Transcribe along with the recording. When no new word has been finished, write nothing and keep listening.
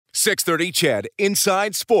630 CHED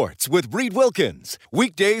Inside Sports with Reed Wilkins.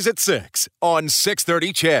 Weekdays at 6 on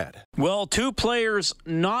 630 CHED. Well, two players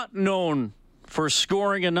not known for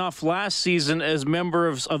scoring enough last season as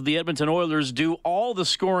members of the Edmonton Oilers do all the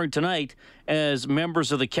scoring tonight as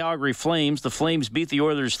members of the Calgary Flames. The Flames beat the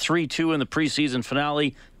Oilers 3-2 in the preseason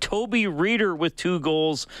finale. Toby Reeder with 2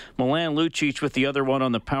 goals. Milan Lucic with the other one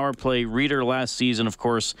on the power play. Reeder last season, of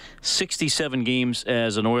course, 67 games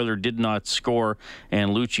as an Oiler, did not score, and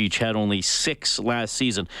Lucic had only 6 last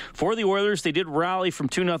season. For the Oilers, they did rally from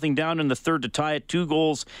 2-0 down in the third to tie it. 2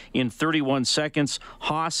 goals in 31 seconds.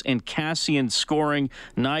 Haas and Cassian scoring.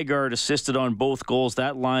 Nygaard assisted on both goals.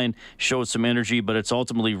 That line showed some energy, but it's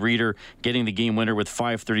ultimately Reeder getting the game winner with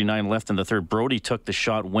 5:39 left in the third. Brody took the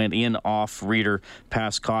shot, went in off Reeder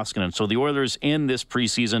past Koskinen. So the Oilers in this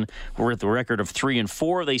preseason were at the record of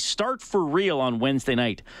 3-4. They start for real on Wednesday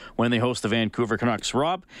night when they host the Vancouver Canucks.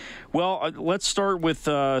 Rob, well, let's start with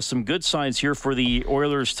some good signs here for the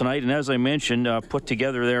Oilers tonight. And as I mentioned, put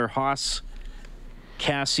together there, Haas,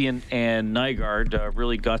 Cassian, and Nygaard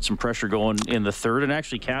really got some pressure going in the third. And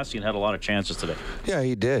actually, Cassian had a lot of chances today. Yeah,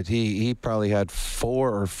 he did. He probably had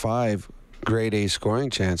 4 or 5 grade A scoring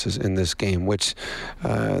chances in this game, which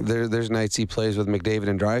there's nights he plays with McDavid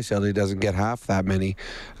and Draisaitl, he doesn't get half that many.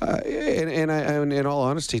 And in all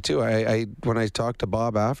honesty, too, I when I talked to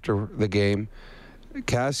Bob after the game,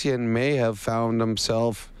 Cassian may have found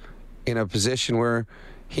himself in a position where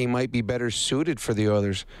he might be better suited for the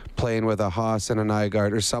Oilers, playing with a Haas and a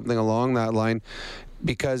Nygaard or something along that line,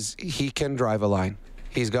 because he can drive a line.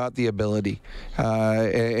 He's got the ability,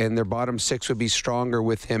 and their bottom 6 would be stronger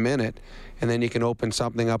with him in it. And then you can open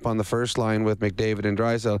something up on the first line with McDavid and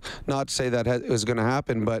Draisaitl. Not to say that was going to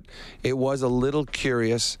happen, but it was a little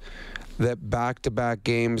curious that back-to-back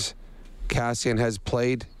games Cassian has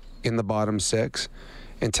played in the bottom 6.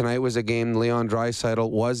 And tonight was a game Leon Draisaitl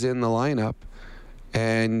was in the lineup.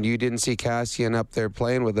 And you didn't see Cassian up there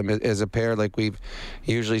playing with them as a pair like we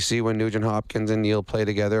usually see when Nugent Hopkins and Neal play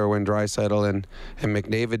together, or when Draisaitl and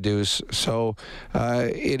McDavid do. So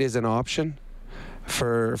it is an option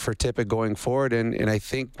for Tippett going forward, and I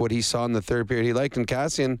think what he saw in the third period he liked, and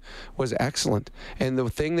Cassian was excellent. And the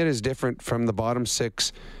thing that is different from the bottom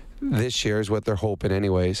 6 this year is what they're hoping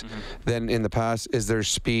anyways, than in the past, is their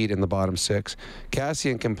speed in the bottom 6.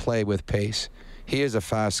 Cassian can play with pace. He is a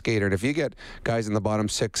fast skater, and if you get guys in the bottom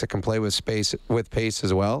 6 that can play with pace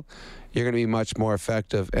as well, you're going to be much more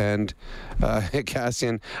effective. And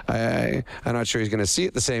Cassian, I'm not sure he's going to see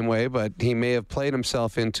it the same way, but he may have played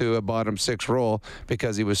himself into a bottom 6 role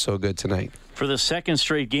because he was so good tonight. For the second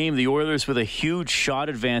straight game, the Oilers with a huge shot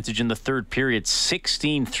advantage in the third period,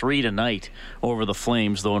 16-3 tonight over the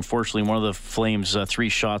Flames, though unfortunately one of the Flames' 3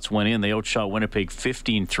 shots went in. They outshot Winnipeg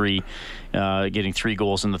 15-3, getting 3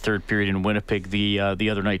 goals in the third period in Winnipeg the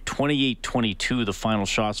other night. 28-22 the final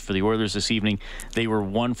shots for the Oilers this evening. They were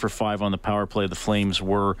 1 for 5 on the power play. The Flames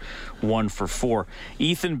were 1 for 4.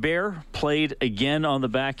 Ethan Bear played again on the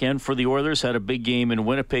back end for the Oilers, had a big game in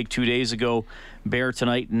Winnipeg 2 days ago. Bear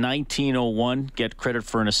tonight, 19:01. Get credit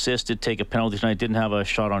for an assist. Did take a penalty tonight. Didn't have a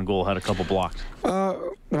shot on goal. Had a couple blocked.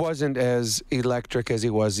 Wasn't as electric as he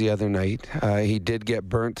was the other night. He did get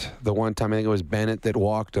burnt the one time. I think it was Bennett that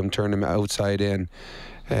walked him, turned him outside in.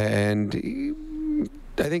 And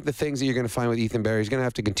I think the things that you're going to find with Ethan Bear, he's going to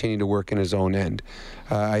have to continue to work in his own end.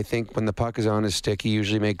 I think when the puck is on his stick, he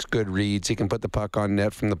usually makes good reads. He can put the puck on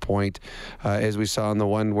net from the point, as we saw in the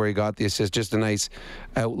one where he got the assist. Just a nice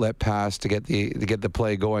outlet pass to get the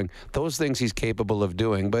play going. Those things he's capable of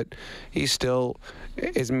doing, but he's still,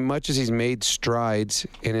 as much as he's made strides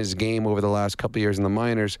in his game over the last couple of years in the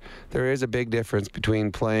minors, there is a big difference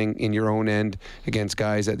between playing in your own end against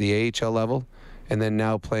guys at the AHL level and then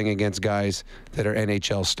now playing against guys that are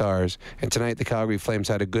NHL stars. And tonight the Calgary Flames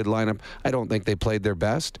had a good lineup. I don't think they played their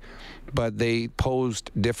best, but they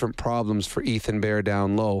posed different problems for Ethan Bear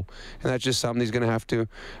down low. And that's just something he's going to have to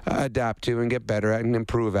adapt to and get better at and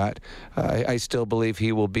improve at. I still believe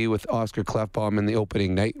he will be with Oscar Klefbom in the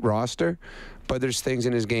opening night roster, but there's things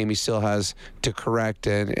in his game he still has to correct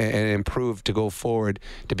and improve to go forward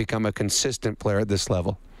to become a consistent player at this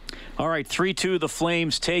level. All right, 3-2, the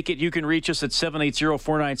Flames take it. You can reach us at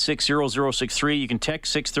 780-496-0063. You can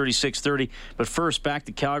text 630-630. But first, back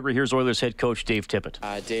to Calgary. Here's Oilers head coach Dave Tippett.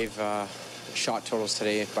 Dave, shot totals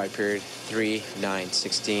today by period 3, 9,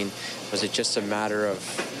 16. Was it just a matter of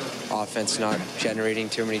offense not generating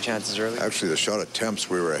too many chances early? Actually, the shot attempts,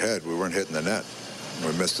 we were ahead. We weren't hitting the net.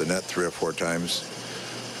 We missed the net 3 or 4 times.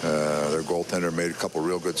 Their goaltender made a couple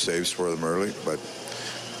real good saves for them early, but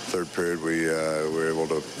third period we were able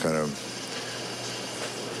to kind of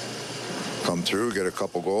come through, get a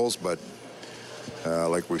couple goals, but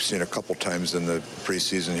like we've seen a couple times in the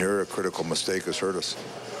preseason here, a critical mistake has hurt us.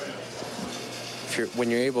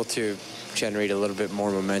 When you're able to generate a little bit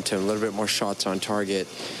more momentum, a little bit more shots on target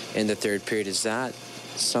in the third period, is that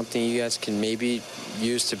something you guys can maybe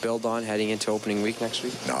use to build on heading into opening week next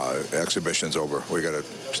week? No, exhibition's over. We got to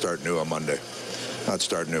start new on Monday. Not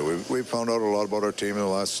start new. We found out a lot about our team in the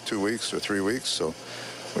last 2 weeks or 3 weeks, so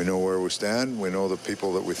we know where we stand. We know the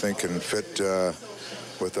people that we think can fit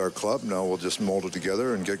with our club. Now we'll just mold it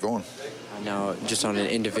together and get going. Now, just on an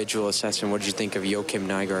individual assessment, what did you think of Joakim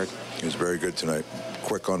Nygard? He was very good tonight.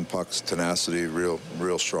 Quick on pucks, tenacity, real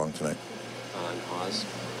strong tonight. On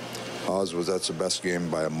Oz that's the best game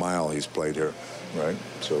by a mile he's played here, right?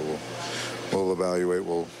 So we'll evaluate.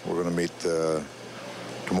 We're going to meet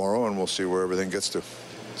tomorrow, and we'll see where everything gets to.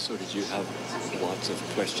 So did you have lots of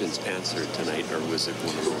questions answered tonight, or was it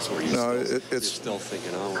one of those where you're still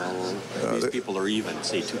thinking, these people are even,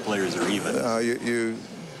 say 2 players are even?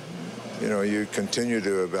 You continue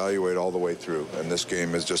to evaluate all the way through, and this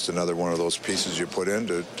game is just another one of those pieces you put in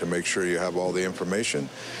to make sure you have all the information.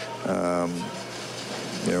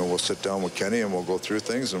 We'll sit down with Kenny and we'll go through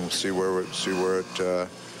things and we'll see where it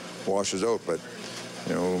washes out. But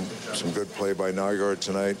some good play by Nygard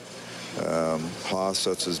tonight. Haas,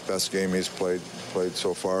 that's his best game he's played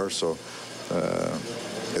so far. So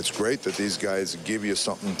it's great that these guys give you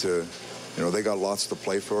something to. They got lots to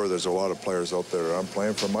play for. There's a lot of players out there that aren't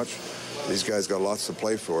playing for much. These guys got lots to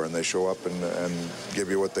play for, and they show up and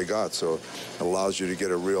give you what they got. So it allows you to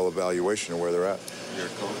get a real evaluation of where they're at.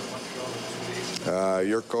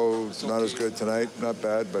 Yurko's not as good tonight. Not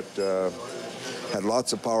bad, but had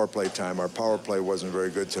lots of power play time. Our power play wasn't very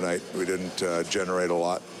good tonight. We didn't generate a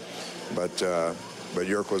lot. But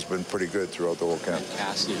Yurko's been pretty good throughout the whole camp.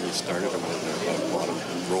 Cassidy, you started him on a bottom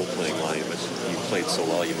role-playing line, but you played so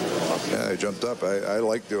well you moved him up. Yeah, I jumped up. I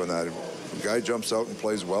like doing that. If the guy jumps out and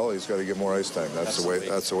plays well, he's got to get more ice time. That's the way it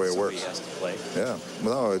works. He has to play. Yeah.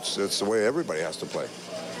 No, it's the way everybody has to play.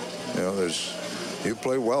 You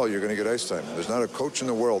play well, you're going to get ice time. There's not a coach in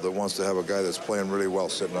the world that wants to have a guy that's playing really well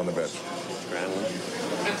sitting on the bench.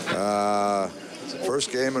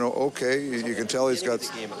 First game, and okay, you can tell he's got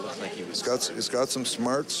some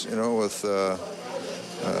smarts, with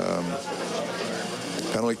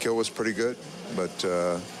penalty kill was pretty good, but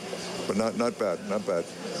not bad.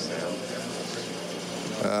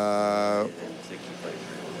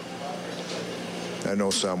 I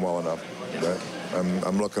know Sam well enough. Right?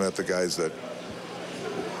 I'm looking at the guys that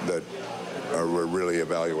we're really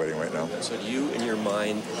evaluating right now. So you, in your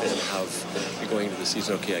mind, then you're going into the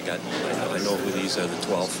season, okay, I know who these are, the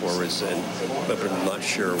 12 forwards, but I'm not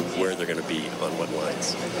sure where they're going to be on what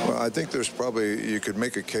lines. Well, I think you could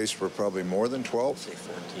make a case for probably more than 12. Say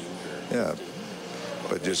 14. Yeah.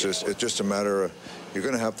 But it's just a matter of, you're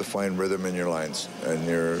going to have to find rhythm in your lines and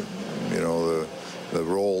the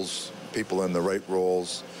roles, people in the right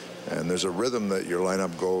roles. And there's a rhythm that your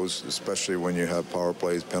lineup goes, especially when you have power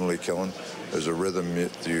plays, penalty killing. There's a rhythm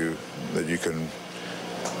that you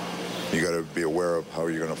got to be aware of how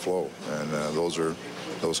you're going to flow, and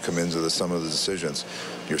those come into some of the decisions.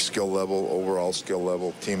 Your skill level, overall skill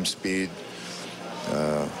level, team speed,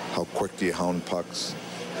 how quick do you hound pucks,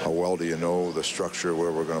 how well do you know the structure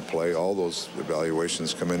where we're going to play. All those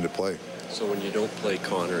evaluations come into play. So when you don't play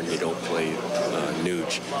Connor and you don't play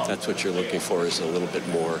Nuge, that's what you're looking for, is a little bit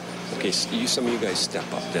more. Okay, some of you guys step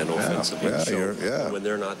up then offensively. When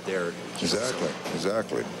they're not there. Exactly.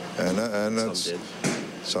 And that's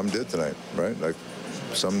some did tonight, right? Like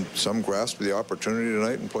some grasped the opportunity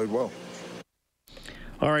tonight and played well.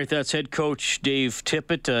 All right, that's head coach Dave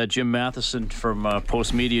Tippett. Jim Matheson from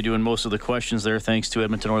Post Media doing most of the questions there. Thanks to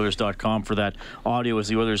EdmontonOilers.com for that audio as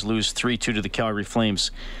the Oilers lose 3-2 to the Calgary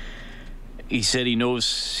Flames. He said he knows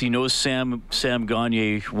Sam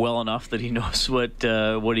Gagner well enough that he knows what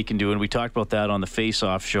he can do, and we talked about that on the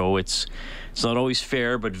Face-Off show. It's not always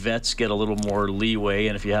fair, but vets get a little more leeway,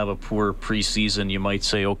 and if you have a poor preseason, you might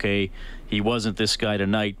say, okay, he wasn't this guy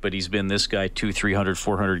tonight, but he's been this guy 200, 300,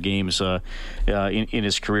 400 games in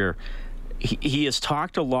his career. He has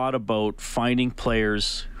talked a lot about finding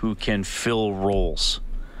players who can fill roles.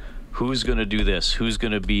 Who's going to do this? Who's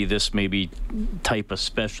going to be this maybe type of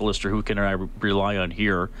specialist, or who can I rely on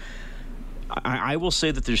here? I will say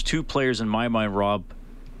that there's 2 players in my mind, Rob,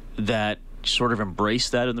 that sort of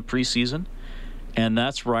embraced that in the preseason. And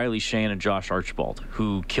that's Riley Shane and Josh Archibald,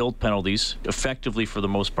 who killed penalties effectively for the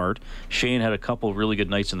most part. Shane had a couple really good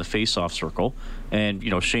nights in the face-off circle, and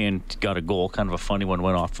Shane got a goal, kind of a funny one,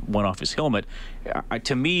 went off his helmet.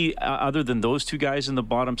 To me, other than those two guys in the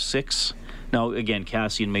bottom six, now again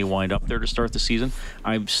Kassian may wind up there to start the season,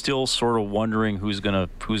 I'm still sort of wondering who's gonna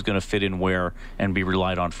fit in where and be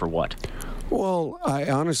relied on for what. Well,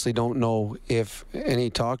 I honestly don't know if, and he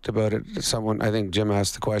talked about it, I think Jim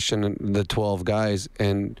asked the question, the 12 guys,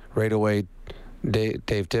 and right away Dave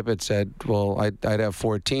Tippett said, well, I'd have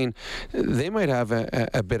 14. They might have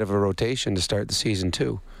a bit of a rotation to start the season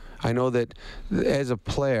too. I know that as a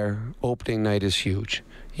player, opening night is huge.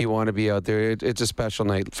 You want to be out there. It's a special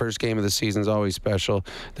night. First game of the season is always special.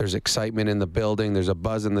 There's excitement in the building. There's a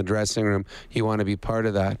buzz in the dressing room. You want to be part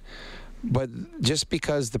of that. But just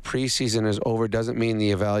because the preseason is over doesn't mean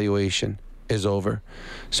the evaluation is over.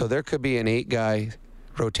 So there could be an 8-guy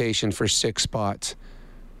rotation for 6 spots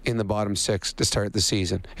in the bottom 6 to start the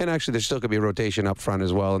season. And actually, there still could be a rotation up front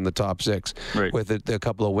as well in the top 6 with a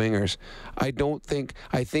couple of wingers. I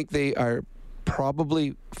think they are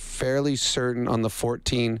probably fairly certain on the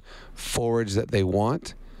 14 forwards that they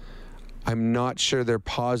want. I'm not sure they're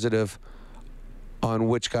positive on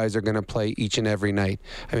which guys are going to play each and every night.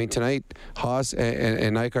 I mean, tonight, Haas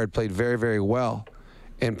and Nygaard played very, very well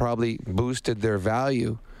and probably boosted their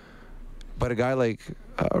value. But a guy like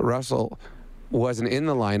Russell wasn't in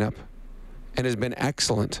the lineup and has been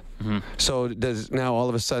excellent. Mm-hmm. So does now all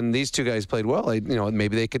of a sudden these two guys played well?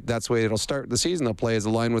 Maybe they could. That's the way it'll start the season. They'll play as a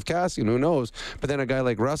line with Kassian. Who knows? But then a guy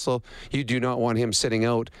like Russell, you do not want him sitting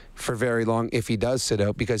out for very long if he does sit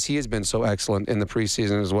out, because he has been so excellent in the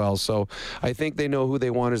preseason as well. So I think they know who they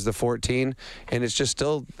want as the 14, and it's just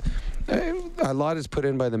still a lot is put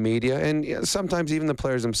in by the media, and sometimes even the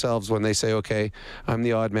players themselves when they say, okay, I'm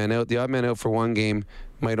the odd man out. The odd man out for one game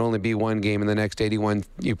might only be one game, and the next 81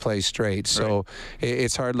 you play straight. So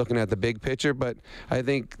it's hard looking at the big picture, but I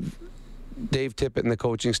think Dave Tippett and the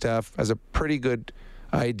coaching staff has a pretty good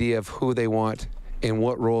idea of who they want and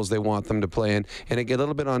what roles they want them to play in. And a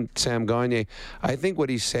little bit on Sam Gagner, I think what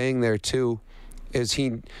he's saying there too is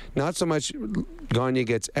he not so much Gagner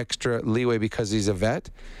gets extra leeway because he's a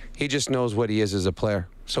vet. He just knows what he is as a player.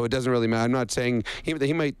 So it doesn't really matter. I'm not saying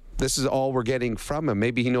he might, this is all we're getting from him.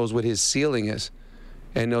 Maybe he knows what his ceiling is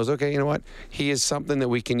and knows, okay, you know what? He is something that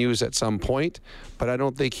we can use at some point, but I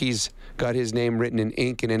don't think he's got his name written in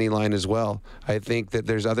ink in any line as well. I think that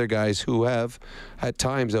there's other guys who have, at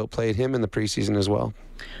times, outplayed him in the preseason as well.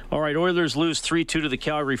 All right, Oilers lose 3-2 to the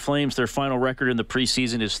Calgary Flames. Their final record in the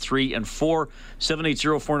preseason is 3-4.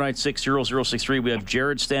 780-496-0063. We have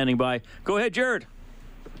Jared standing by. Go ahead, Jared.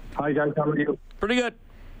 Hi, guys. How are you? Pretty good.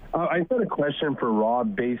 I just had a question for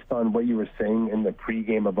Rob based on what you were saying in the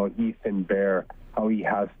pregame about Ethan Bear, how he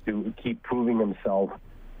has to keep proving himself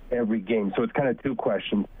every game. So it's kind of two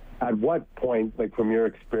questions. At what point, like from your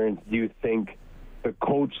experience, do you think the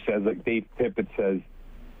coach says, like Dave Tippett says,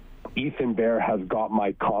 Ethan Bear has got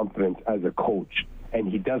my confidence as a coach,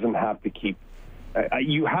 and he doesn't have to keep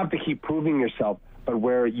you have to keep proving yourself, but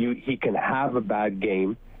where he can have a bad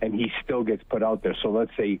game and he still gets put out there. So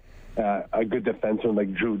let's say a good defenseman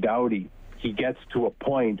like Drew Doughty, he gets to a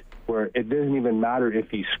point where it doesn't even matter if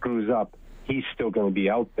he screws up, he's still going to be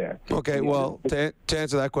out there. Okay, well, to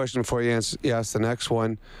answer that question before you ask the next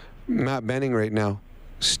one, Matt Benning right now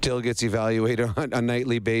still gets evaluated on a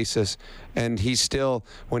nightly basis, and he's still,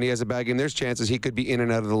 when he has a bad game, there's chances he could be in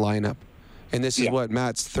and out of the lineup. And this is what,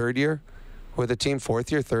 Matt's third year with the team,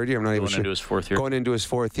 third year, I'm not even sure. Going into his fourth year. Going into his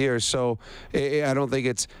fourth year. So I don't think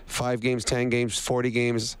it's 5 games, 10 games, 40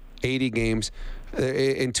 games, 80 games,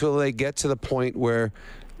 until they get to the point where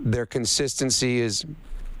their consistency is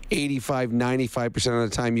 85, 95% of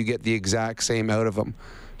the time you get the exact same out of them.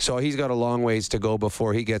 So he's got a long ways to go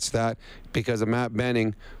before he gets that, because of Matt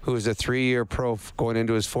Benning, who is a 3-year pro going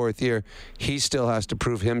into his 4th year, he still has to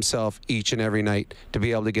prove himself each and every night to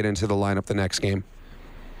be able to get into the lineup the next game.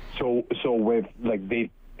 So with, like,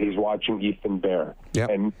 he's watching Ethan Bear,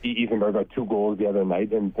 and Ethan Bear got 2 goals the other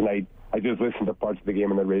night, and tonight I just listened to parts of the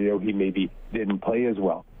game on the radio. He maybe didn't play as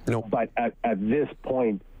well. No. But at this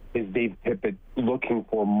point, is Dave Tippett looking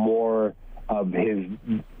for more of his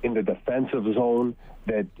in the defensive zone,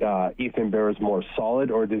 that Ethan Bear is more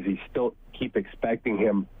solid, or does he still keep expecting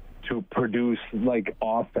him to produce like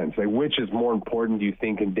offense? Like, which is more important, do you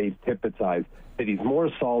think, in Dave Tippett's eyes, that he's more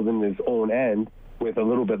solid in his own end with a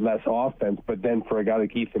little bit less offense, but then for a guy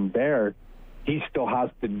like Ethan Bear, he still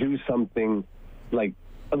has to do something like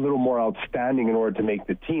a little more outstanding in order to make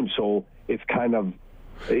the team? So it's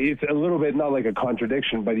a little bit not like a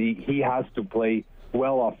contradiction, but he has to play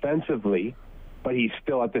well offensively but he's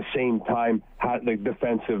still at the same time, the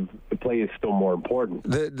defensive play is still more important.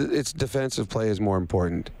 Its defensive play is more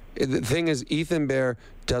important. The thing is, Ethan Bear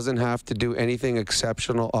doesn't have to do anything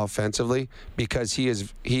exceptional offensively because he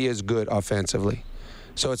is good offensively.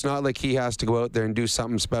 So it's not like he has to go out there and do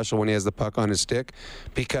something special when he has the puck on his stick,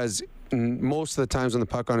 because most of the times when the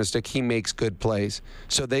puck on his stick, he makes good plays.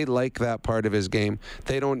 So they like that part of his game.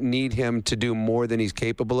 They don't need him to do more than he's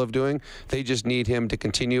capable of doing. They just need him to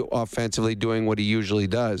continue offensively doing what he usually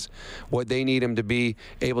does. What they need him to be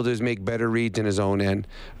able to do is make better reads in his own end,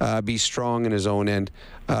 be strong in his own end,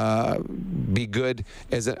 be good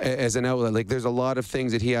as an outlet. Like, there's a lot of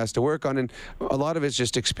things that he has to work on, and a lot of it's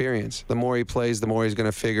just experience. The more he plays, the more he's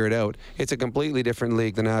going to figure it out. It's a completely different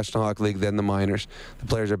league, the National Hockey League, than the minors. The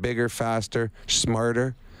players are bigger, faster,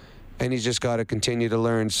 smarter, and he's just got to continue to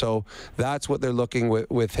learn. So that's what they're looking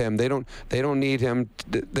with him. They don't need him.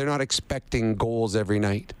 They're not expecting goals every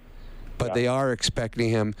night, but they are expecting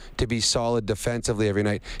him to be solid defensively every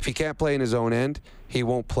night. If he can't play in his own end, he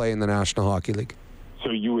won't play in the National Hockey League. So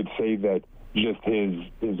you would say that just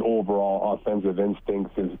his overall offensive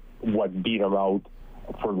instincts is what beat him out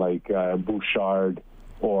for like Bouchard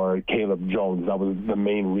or Caleb Jones? That was the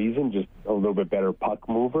main reason, just a little bit better puck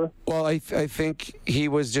mover? Well, I think he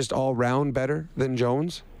was just all-round better than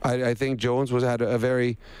Jones. I think Jones had a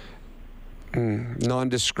very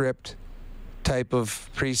nondescript type of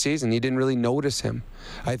preseason. You didn't really notice him.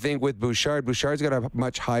 I think with Bouchard's got a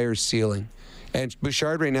much higher ceiling. And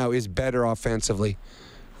Bouchard right now is better offensively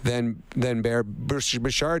than Bear.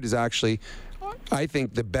 Bouchard is actually, I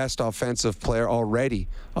think, the best offensive player already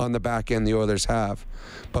on the back end the Oilers have.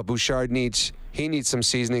 But Bouchard needs some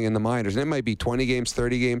seasoning in the minors. And it might be 20 games,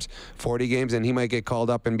 30 games, 40 games, and he might get called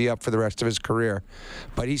up and be up for the rest of his career.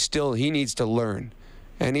 But he needs to learn.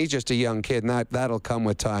 And he's just a young kid, and that'll come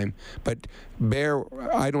with time. But Bear,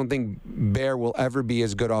 I don't think Bear will ever be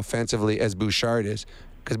as good offensively as Bouchard is,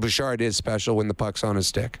 because Bouchard is special when the puck's on his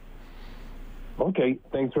stick. Okay,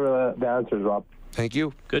 thanks for the answers, Rob. Thank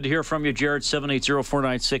you. Good to hear from you, Jared.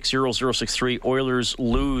 780-496-0063. Oilers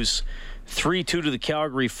lose 3-2 to the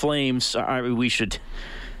Calgary Flames. We should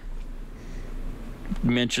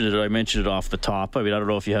mention it. I mentioned it off the top. I mean, I don't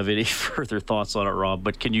know if you have any further thoughts on it, Rob,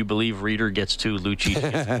 but can you believe Reeder gets 2, Lucic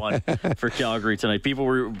gets 1 for Calgary tonight?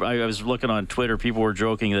 I was looking on Twitter, people were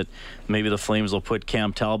joking that maybe the Flames will put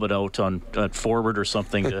Cam Talbot out at forward or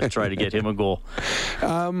something to try to get him a goal.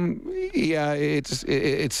 Yeah,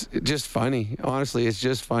 it's just funny. Honestly, it's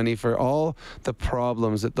just funny for all the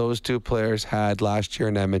problems that those two players had last year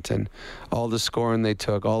in Edmonton, all the scoring they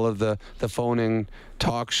took, all of the phone-in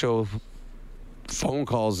talk show phone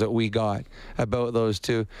calls that we got about those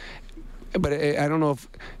two. But I don't know if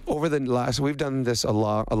over the last, we've done this a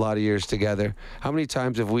lot of years together. How many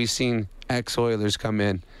times have we seen ex-Oilers come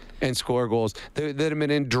in and score goals that have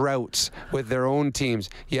been in droughts with their own teams,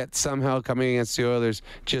 yet somehow coming against the Oilers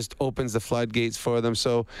just opens the floodgates for them?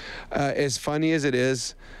 So as funny as it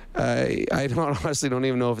is, I honestly don't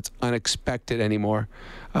even know if it's unexpected anymore.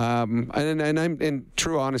 And I'm in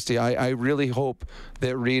true honesty, I really hope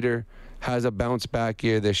that Reeder has a bounce-back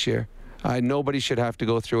year this year. Nobody should have to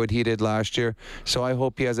go through what he did last year, so I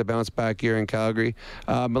hope he has a bounce-back year in Calgary.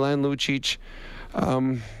 Milan Lucic,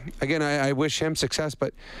 again, I wish him success,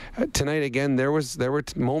 but tonight, again, there were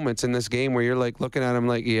moments in this game where you're like looking at him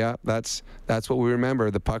like, yeah, that's what we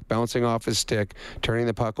remember, the puck bouncing off his stick, turning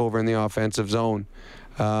the puck over in the offensive zone.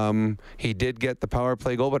 He did get the power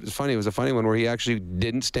play goal, but it's funny. It was a funny one where he actually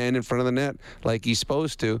didn't stand in front of the net like he's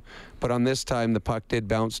supposed to. But on this time, the puck did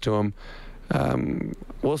bounce to him.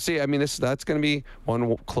 We'll see. I mean, that's going to be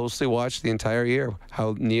one closely watched the entire year,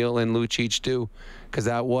 how Neil and Lucic do, because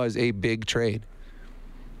that was a big trade.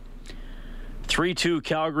 3-2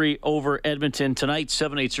 Calgary over Edmonton tonight.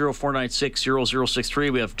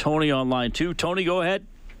 780-496-0063. We have Tony on line 2. Tony, go ahead.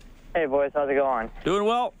 Hey, boys. How's it going? Doing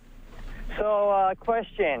well. So,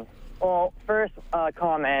 question. Well, first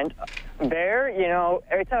comment. Bear,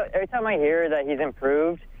 every time I hear that he's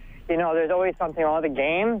improved, there's always something wrong with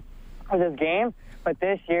this game. But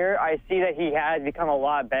this year, I see that he has become a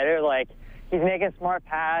lot better. Like, he's making smart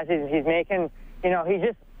passes. He's making, he's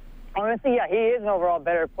just, honestly, yeah, he is an overall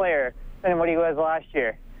better player than what he was last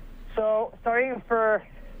year. So, Oilers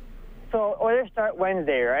start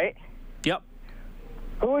Wednesday, right? Yep.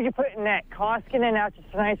 Who would you put in net? Koskinen after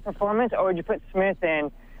tonight's performance, or would you put Smith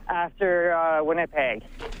in after Winnipeg?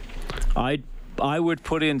 I would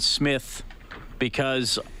put in Smith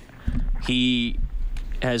because he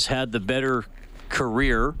has had the better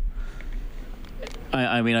career.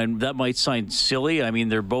 I mean, that might sound silly. I mean,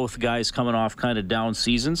 they're both guys coming off kind of down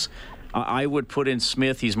seasons. I would put in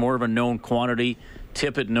Smith. He's more of a known quantity.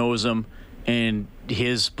 Tippett knows him. And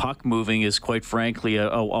his puck moving is, quite frankly,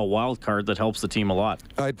 a wild card that helps the team a lot.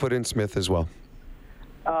 I'd put in Smith as well.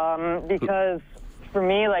 Because for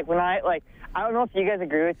me, when I don't know if you guys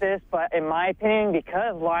agree with this, but in my opinion,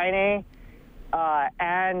 because Laine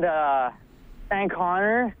and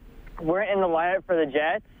Connor weren't in the lineup for the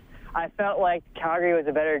Jets, I felt like Calgary was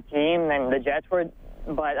a better team than the Jets were,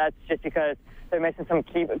 but that's just because they're missing some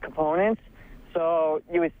key components. So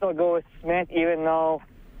you would still go with Smith, even though,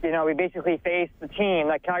 we basically faced the team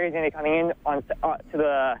that Calgary's going to be coming in to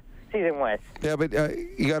the season with. Yeah, but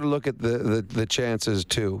you got to look at the chances,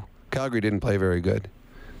 too. Calgary didn't play very good.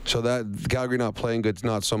 So that Calgary not playing good's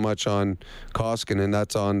not so much on Koskinen,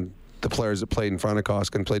 that's on the players that played in front of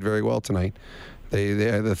Koskinen, played very well tonight. They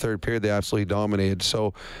the third period, they absolutely dominated.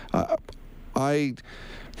 So I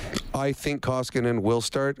think Koskinen will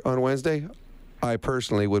start on Wednesday. I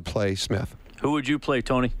personally would play Smith. Who would you play,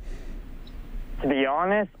 Tony? To be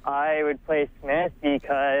honest, I would play Smith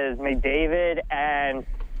because McDavid and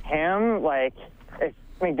him, if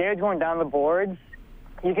McDavid's going down the boards,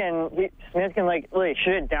 Smith can really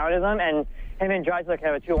shoot it down to them, and him and Draisaitl can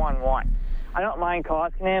have a 2-on-1. I don't mind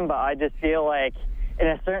Koskinen, but I just feel like in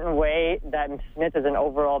a certain way that Smith is an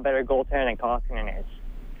overall better goaltender than Koskinen is.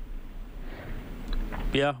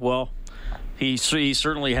 Yeah, well, he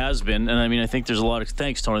certainly has been, and I think there's a lot of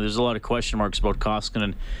thanks, Tony. There's a lot of question marks about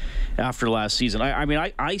Koskinen after last season.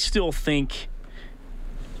 I still think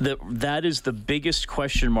that is the biggest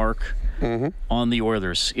question mark on the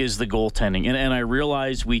Oilers is the goaltending. And I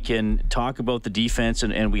realize we can talk about the defense,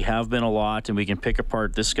 and we have been a lot, and we can pick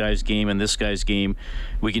apart this guy's game and this guy's game.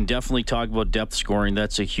 We can definitely talk about depth scoring.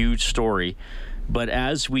 That's a huge story. But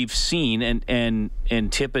as we've seen, and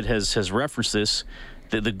Tippett has referenced this,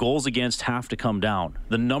 the goals against have to come down.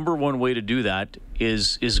 The number one way to do that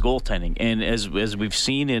is goaltending. And as we've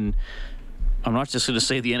seen in, I'm not just going to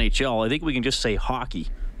say the NHL, I think we can just say hockey.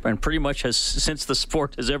 And pretty much since the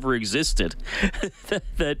sport has ever existed,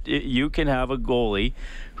 that you can have a goalie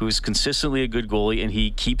who's consistently a good goalie, and he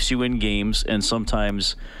keeps you in games and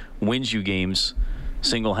sometimes wins you games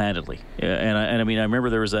single-handedly. And I remember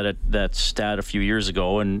there was that stat a few years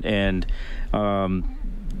ago, and I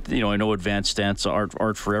know advanced stats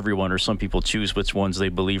aren't for everyone, or some people choose which ones they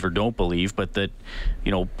believe or don't believe, but that,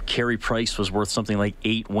 Carey Price was worth something like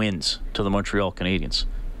 8 wins to the Montreal Canadiens.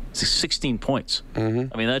 16 points.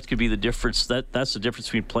 That could be the difference. That's the difference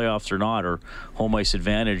between playoffs or not, or home ice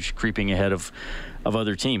advantage creeping ahead of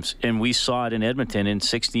other teams. And we saw it in Edmonton in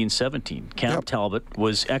 16-17. Cam Talbot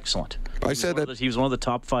was excellent. I said that he was one of the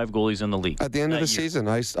top 5 goalies in the league. At the end of the season,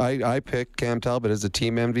 I picked Cam Talbot as the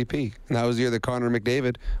team MVP. And that was the year that Connor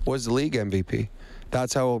McDavid was the league MVP.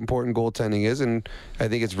 That's how important goaltending is, and I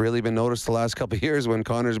think it's really been noticed the last couple of years when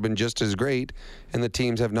Connor's been just as great and the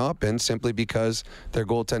teams have not been, simply because their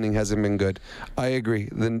goaltending hasn't been good. I agree.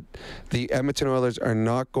 The Edmonton Oilers are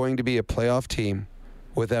not going to be a playoff team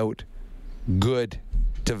without good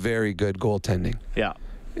to very good goaltending. Yeah.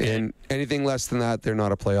 And anything less than that, they're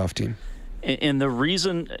not a playoff team. And the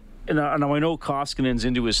reason... Now I know Koskinen's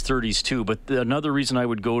into his 30s too, but another reason I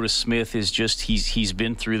would go to Smith is just he's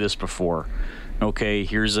been through this before. Okay,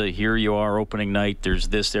 here you are, opening night. There's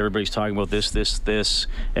this. Everybody's talking about this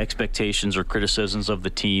expectations or criticisms of the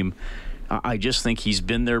team. I just think he's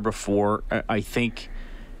been there before. I think,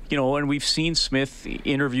 and we've seen Smith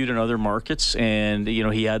interviewed in other markets, and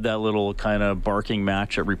he had that little kind of barking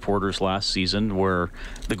match at reporters last season where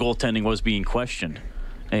the goaltending was being questioned,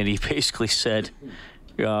 and he basically said,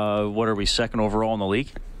 "What are we, second overall in the league?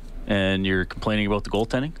 And you're complaining about the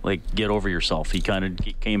goaltending? Get over yourself." He kind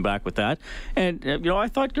of came back with that, and I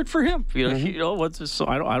thought good for him. What's this? So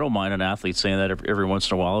I don't mind an athlete saying that every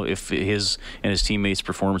once in a while if his and his teammates'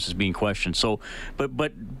 performance is being questioned. So, but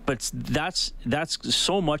that's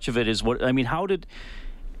so much of it is what I mean. How did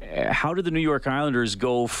the New York Islanders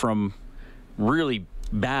go from really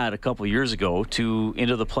bad a couple of years ago to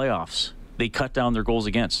into the playoffs? They cut down their goals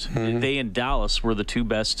against. They and Dallas were the two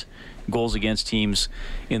best goals against teams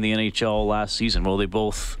in the NHL last season. Well, they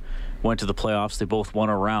both went to the playoffs. They both won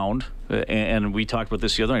a round. And we talked about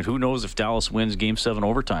this the other night. Who knows if Dallas wins Game 7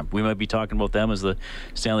 overtime? We might be talking about them as the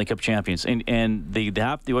Stanley Cup champions. And the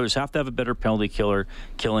Oilers have to have a better penalty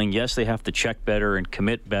killing. Yes, they have to check better and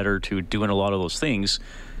commit better to doing a lot of those things.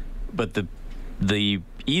 But the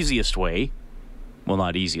easiest way, well,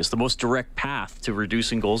 not easiest, the most direct path to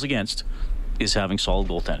reducing goals against is having solid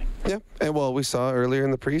goaltending. Yeah, and we saw earlier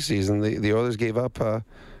in the preseason the Oilers gave up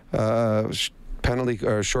penalty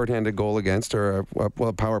or shorthanded goal against, or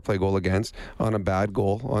a power play goal against, on a bad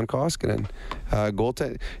goal on Koskinen.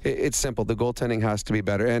 It's simple. The goaltending has to be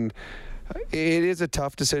better. And it is a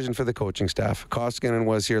tough decision for the coaching staff. Koskinen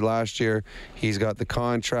was here last year. He's got the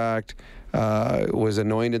contract, was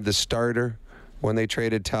anointed the starter when they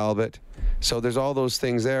traded Talbot. So there's all those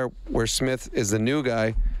things there where Smith is the new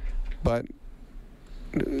guy, but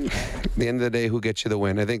at the end of the day, who gets you the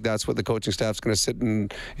win? I think that's what the coaching staff's going to sit in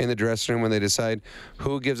the dressing room when they decide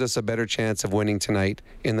who gives us a better chance of winning tonight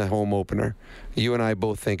in the home opener. You and I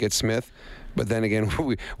both think it's Smith, but then again,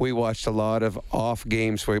 we watched a lot of off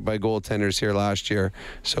games by goaltenders here last year,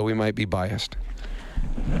 so we might be biased.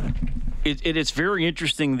 It's very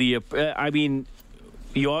interesting. A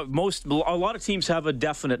lot of teams have a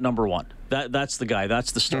definite number one. That's the guy.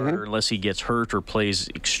 That's the starter, unless he gets hurt or plays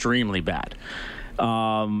extremely bad.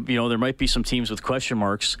 There might be some teams with question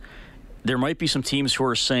marks. There might be some teams who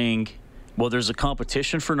are saying, well, there's a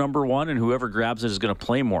competition for number one, and whoever grabs it is going to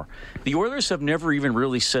play more. The Oilers have never even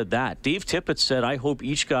really said that. Dave Tippett said, I hope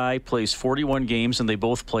each guy plays 41 games and they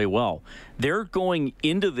both play well. They're going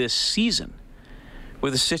into this season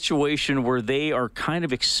with a situation where they are kind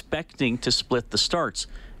of expecting to split the starts,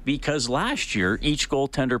 because last year each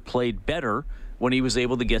goaltender played better when he was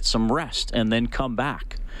able to get some rest and then come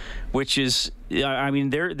back, which is,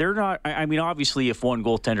 they're not, obviously if one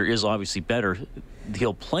goaltender is obviously better,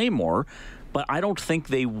 he'll play more, but I don't think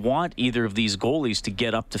they want either of these goalies to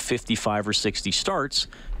get up to 55 or 60 starts,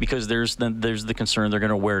 because there's the concern they're going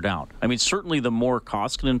to wear down. Certainly the more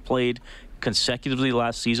Koskinen played consecutively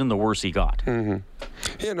last season, the worse he got. Mm-hmm.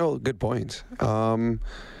 Yeah, no, good points.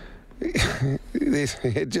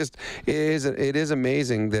 It is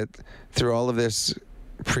amazing that through all of this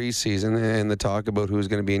preseason and the talk about who's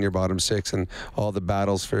going to be in your bottom six and all the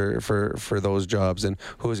battles for those jobs and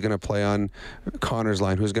who's going to play on Connor's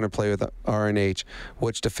line, who's going to play with RNH,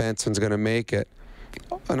 which defenseman's going to make it,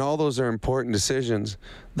 and all those are important decisions.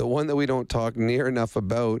 The one that we don't talk near enough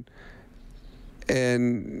about,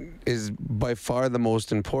 and is by far the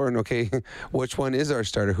most important, okay, which one is our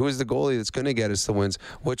starter? Who is the goalie that's going to get us the wins?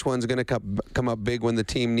 Which one's going to come up big when the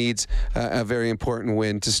team needs a very important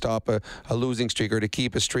win to stop a losing streak or to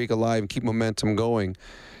keep a streak alive and keep momentum going?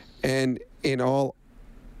 And in all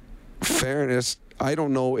fairness, I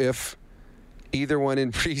don't know if either one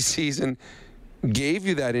in preseason gave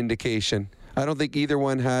you that indication. I don't think either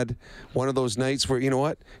one had one of those nights where, you know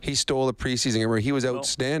what, he stole a preseason game, where he was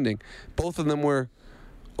outstanding. Both of them were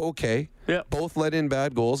okay. Yeah. Both let in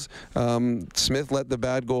bad goals. Smith let the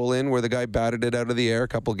bad goal in where the guy batted it out of the air a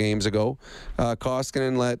couple games ago.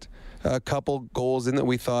 Koskinen let a couple goals in that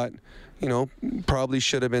we thought, probably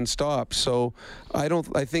should have been stopped. So I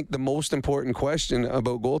think the most important question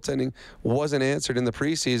about goaltending wasn't answered in the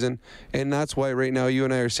preseason, and that's why right now you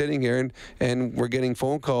and I are sitting here and we're getting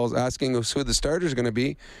phone calls asking us who the starter is going to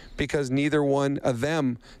be, because neither one of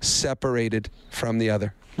them separated from the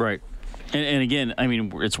other. Right. And again,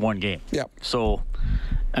 it's one game. Yeah. So,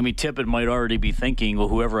 Tippett might already be thinking, well,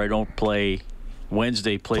 whoever I don't play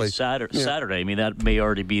Wednesday plays Saturday. Yeah. That may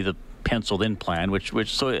already be the penciled in plan, which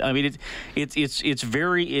so it's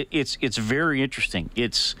very interesting.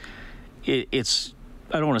 It's I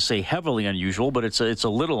don't want to say heavily unusual, but it's a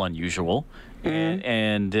little unusual.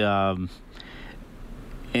 Mm-hmm.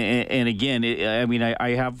 And again,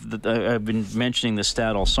 I've been mentioning this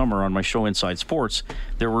stat all summer on my show Inside Sports.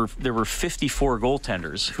 There were 54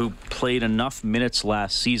 goaltenders who played enough minutes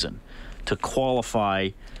last season to qualify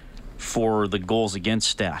for the goals against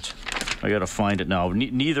stat. I got to find it now.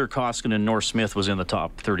 Neither Koskinen nor Smith was in the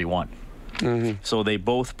top 31. Mm-hmm. So they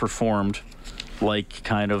both performed like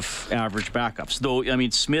kind of average backups. Though,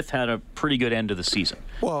 Smith had a pretty good end of the season.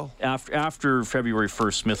 Well, after February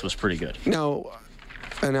 1st, Smith was pretty good. No,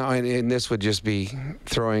 and this would just be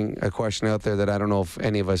throwing a question out there that I don't know if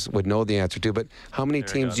any of us would know the answer to, but how many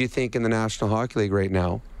teams do you think in the National Hockey League right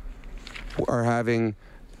now are having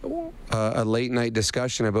a late-night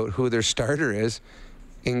discussion about who their starter is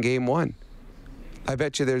in game one? I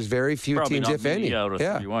bet you there's very few teams, if any. Out of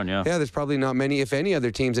 31, yeah, there's probably not many, if any,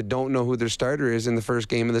 other teams that don't know who their starter is in the first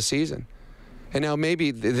game of the season. And now maybe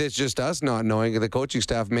it's just us not knowing. The coaching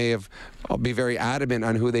staff may be very adamant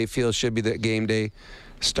on who they feel should be the game day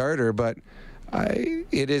starter, but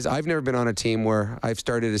I've never been on a team where I've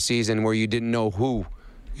started a season where you didn't know who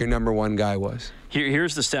your number one guy was.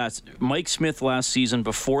 Here's the stats. Mike Smith last season,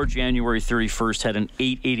 before January 31st, had an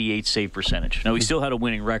 .888 save percentage. Now, he still had a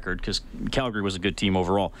winning record because Calgary was a good team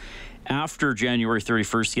overall. After January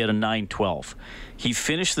 31st, he had a .912. He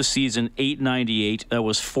finished the season .898. That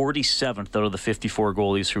was 47th out of the 54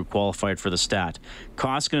 goalies who qualified for the stat.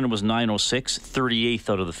 Koskinen was .906, 38th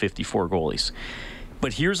out of the 54 goalies.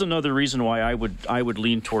 But here's another reason why I would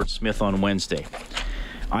lean towards Smith on Wednesday.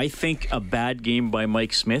 I think a bad game by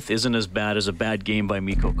Mike Smith isn't as bad as a bad game by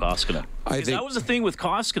Mikko Koskinen. Because that was the thing with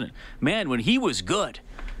Koskinen. Man, when he was good,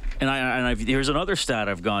 here's another stat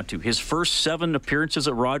I've gone to. His first 7 appearances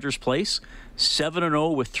at Rogers Place,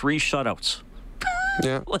 7-0 with 3 shutouts.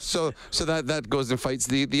 Yeah, so that goes and fights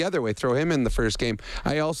the other way. Throw him in the first game.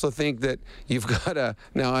 I also think that you've got to...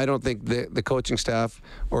 Now, I don't think the coaching staff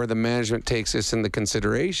or the management takes this into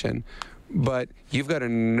consideration, but you've got a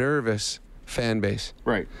nervous fan base.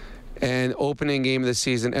 Right. And opening game of the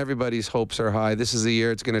season, everybody's hopes are high. This is the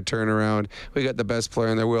year it's going to turn around. We got the best player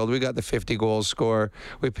in the world. We got the 50-goal scorer.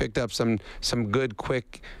 We picked up some good,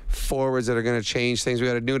 quick forwards that are going to change things. We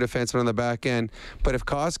got a new defenseman on the back end. But if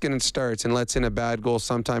Koskinen starts and lets in a bad goal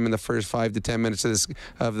sometime in the first 5 to 10 minutes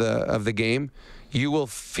of the game, you will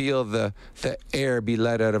feel the air be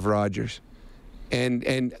let out of Rogers. And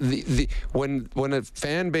when a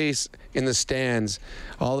fan base in the stands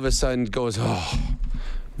all of a sudden goes, oh,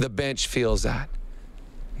 the bench feels that.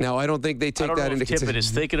 Now, I don't think they take that into consideration. Tippett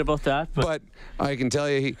is thinking about that. But I can tell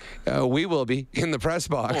you, we will be in the press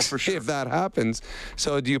box for sure. if that happens.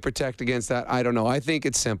 So do you protect against that? I don't know. I think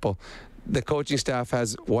it's simple. The coaching staff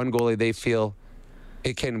has one goalie they feel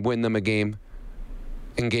it can win them a game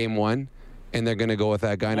in game 1. And they're going to go with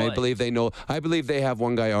that guy. And I believe they know. I believe they have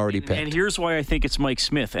one guy already picked. And here's why I think it's Mike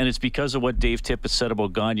Smith. And it's because of what Dave Tippett said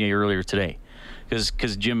about Gagne earlier today.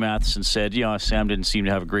 Because Jim Matheson said, Sam didn't seem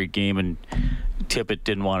to have a great game, and Tippett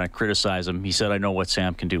didn't want to criticize him. He said, I know what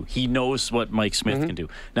Sam can do. He knows what Mike Smith can do.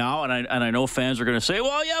 Now, and I know fans are going to say,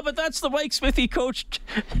 well, yeah, but that's the Mike Smith he coached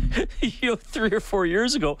 3 or 4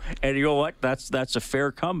 years ago. And you know what? That's a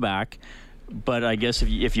fair comeback. But I guess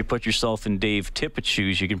if you put yourself in Dave Tippett's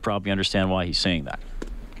shoes, you can probably understand why he's saying that.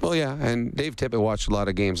 Well, yeah, and Dave Tippett watched a lot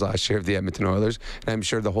of games last year of the Edmonton Oilers, and I'm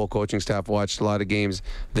sure the whole coaching staff watched a lot of games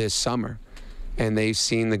this summer, and they've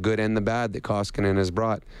seen the good and the bad that Koskinen has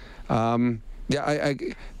brought.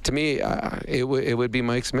 To me, it would be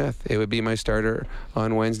Mike Smith. It would be my starter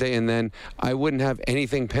on Wednesday, and then I wouldn't have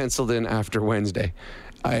anything penciled in after Wednesday.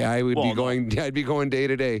 I'd be going day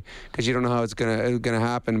to day because you don't know how it's gonna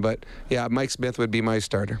happen. But yeah, Mike Smith would be my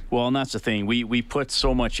starter. Well, and that's the thing. We put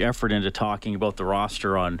so much effort into talking about the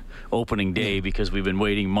roster on opening day because we've been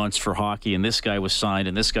waiting months for hockey, and this guy was signed,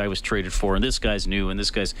 and this guy was traded for, and this guy's new, and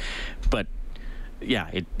this guy's. But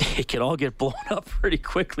yeah, it can all get blown up pretty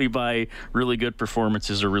quickly by really good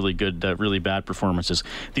performances or really bad performances.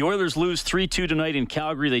 The Oilers lose 3-2 tonight in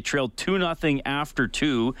Calgary. They trailed 2-0 after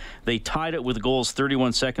 2. They tied it with goals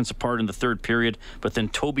 31 seconds apart in the third period, but then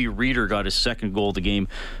Toby Reeder got his second goal of the game,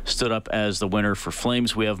 stood up as the winner for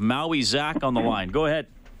Flames. We have Maui Zach on the line. Go ahead.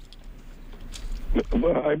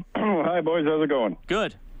 Hi, boys. How's it going?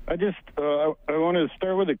 Good. I want to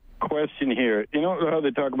start with a question here. You know how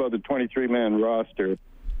they talk about the 23-man roster,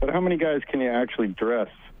 but how many guys can you actually dress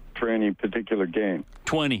for any particular game?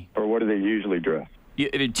 20. Or what do they usually dress? Yeah,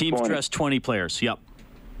 teams 20. Dress 20 players, yep.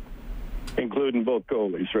 Including both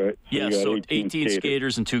goalies, right? Yes, so 18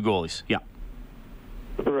 skaters and 2 goalies, yeah.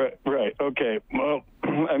 Right, okay. Well,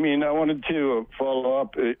 I mean, I wanted to follow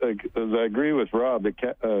up, as I agree with Rob, that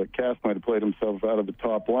Cass might have played himself out of the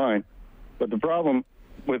top line, but the problem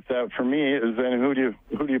with that for me is then who do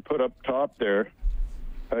you put up top there?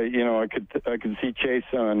 I could see Chase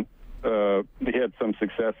on. He had some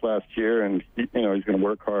success last year, and he's going to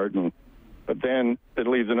work hard. But then it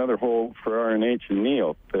leaves another hole for RNH and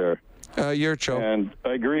Neal there. Yurcho. And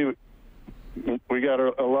I agree. We got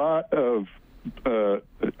a lot of. I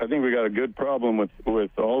think we got a good problem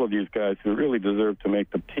with all of these guys who really deserve to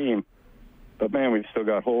make the team. But man, we've still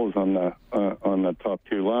got holes on the top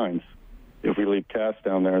 2 lines. If we leave Cass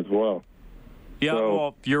down there as well. Yeah,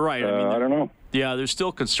 well, you're right. I don't know. Yeah, there's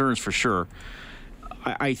still concerns for sure.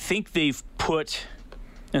 I think they've put,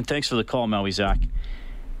 and thanks for the call, Maui Zach.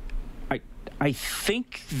 I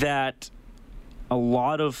think that a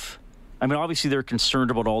lot of, obviously they're concerned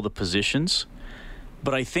about all the positions,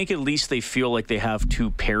 but I think at least they feel like they have 2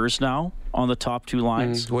 pairs now on the top 2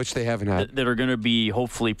 lines. Which they haven't had. That are going to be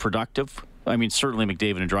hopefully productive. Certainly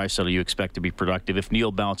McDavid and Draisaitl you expect to be productive. If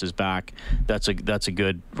Neal bounces back, that's a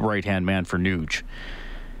good right-hand man for Nuge.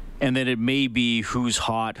 And then it may be who's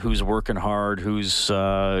hot, who's working hard, who's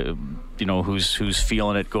feeling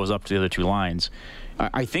it, goes up to the other 2 lines.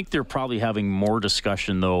 I think they're probably having more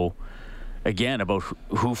discussion, though, again, about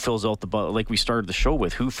who fills out like we started the show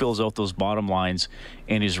with, who fills out those bottom lines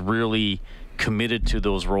and is really committed to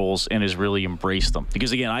those roles and has really embraced them.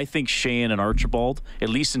 Because again, I think Sheahan and Archibald, at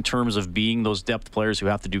least in terms of being those depth players who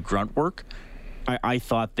have to do grunt work, I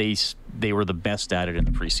thought they were the best at it in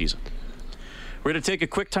the preseason. We're going to take a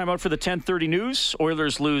quick time out for the 10:30 news.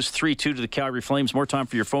 Oilers lose 3-2 to the Calgary Flames. More time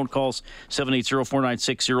for your phone calls,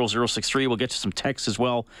 780-496-0063. We'll get to some texts as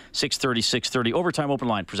well, 630-630. Overtime open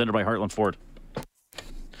line, presented by Heartland Ford.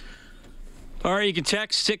 All right, you can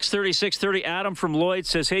text 630-630. Adam from Lloyd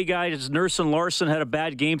says, hey, guys, Nurse and Larson had a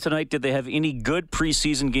bad game tonight. Did they have any good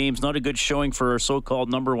preseason games? Not a good showing for our so-called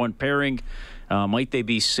number one pairing. Might they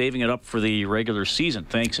be saving it up for the regular season?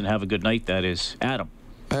 Thanks, and have a good night. That is Adam.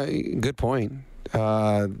 Good point. They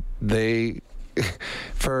are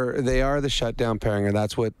the shutdown pairing, and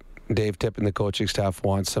that's what Dave Tippett and the coaching staff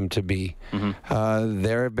wants them to be. Mm-hmm.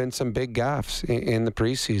 There have been some big gaffes in the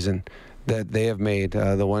preseason that they have made.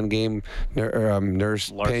 The one game,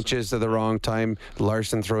 Nurse Larson pinches at the wrong time.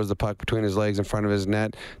 Larson throws the puck between his legs in front of his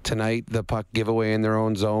net. Tonight, the puck giveaway in their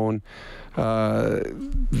own zone. What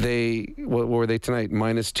were they tonight?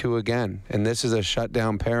 -2 again. And this is a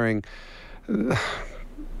shutdown pairing.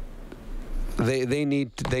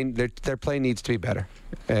 Their play needs to be better,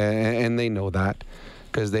 and they know that,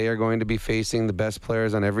 because they are going to be facing the best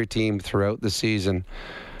players on every team throughout the season,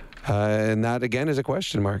 and that again is a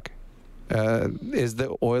question mark. Is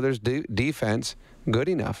the Oilers' defense good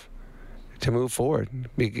enough to move forward?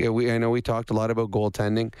 I know we talked a lot about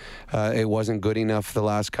goaltending. It wasn't good enough the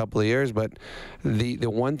last couple of years, but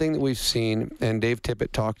the one thing that we've seen, and Dave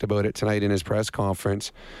Tippett talked about it tonight in his press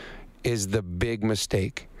conference, is the big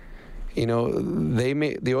mistake. You know,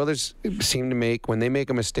 the Oilers seem to make, when they make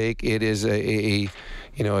a mistake, it is a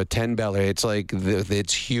 10-beller. It's like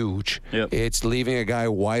it's huge. Yep. It's leaving a guy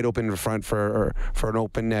wide open in front for an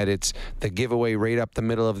open net. It's the giveaway right up the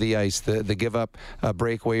middle of the ice. The give up a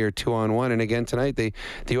breakaway or 2-on-1. And again tonight, the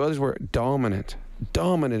Oilers were dominant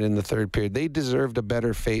in the third period. They deserved a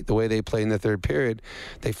better fate the way they played in the third period.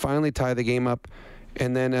 They finally tie the game up,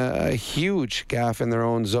 and then a huge gaffe in their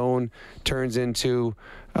own zone turns into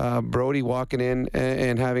Brody walking in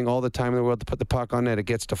and having all the time in the world to put the puck on net. It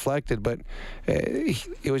gets deflected, but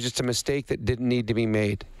it was just a mistake that didn't need to be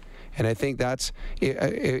made. And I think that's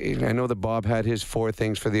I know that Bob had his 4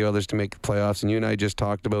 things for the Oilers to make the playoffs, and you and I just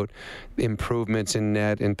talked about improvements in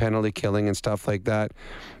net and penalty killing and stuff like that.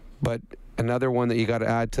 But another one that you got to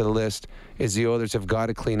add to the list is the Oilers have got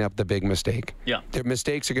to clean up the big mistake. Yeah. Their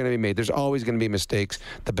mistakes are going to be made. There's always going to be mistakes.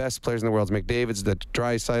 The best players in the world, the McDavids, the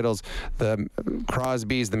Dreisaitl's, the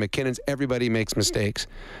Crosbys, the McKinnons, everybody makes mistakes.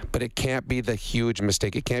 But it can't be the huge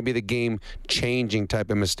mistake. It can't be the game-changing type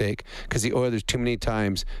of mistake, because the Oilers too many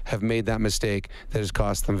times have made that mistake that has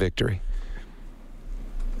cost them victory.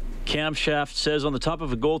 Cam Shaft says, on the top of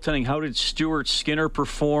the goaltending, how did Stuart Skinner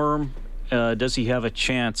perform? Does he have a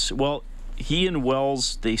chance? Well, he and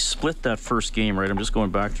Wells, they split that first game, right? I'm just going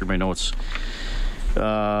back through my notes.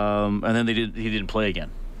 And then he didn't play again.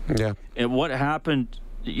 Yeah. And what happened,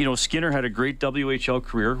 Skinner had a great WHL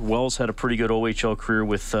career. Wells had a pretty good OHL career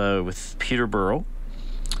with Peterborough.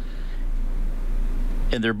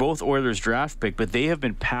 And they're both Oilers draft pick, but they have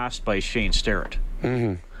been passed by Shane Starrett,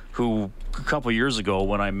 who a couple of years ago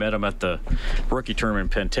when I met him at the rookie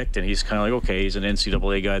tournament in Penticton, he's kind of like, okay, he's an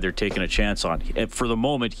NCAA guy they're taking a chance on. For the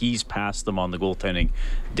moment, he's passed them on the goaltending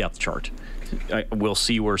depth chart. We'll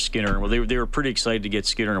see where Skinner, well, they were pretty excited to get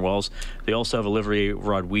Skinner and Wells. They also have Olivier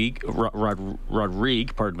Rodrigue,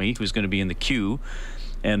 who's going to be in the queue.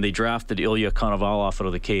 And they drafted Ilya Konovalov out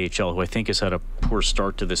of the KHL, who I think has had a poor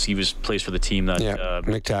start to this. He plays for the team that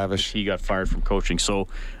McTavish. He got fired from coaching. So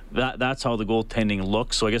that's how the goaltending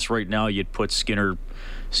looks. So I guess right now you'd put Skinner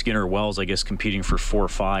Wells, I guess, competing for 4 or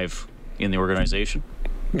 5 in the organization.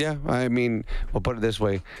 Yeah, I mean, we'll put it this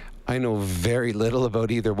way. I know very little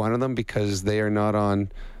about either one of them because they are not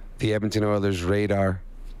on the Edmonton Oilers' radar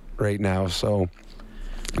right now. So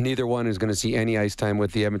neither one is going to see any ice time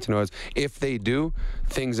with the Edmonton Oilers. If they do,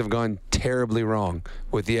 things have gone terribly wrong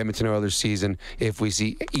with the Edmonton Oilers season if we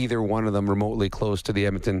see either one of them remotely close to the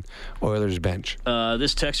Edmonton Oilers bench.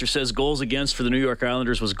 This texter says goals against for the New York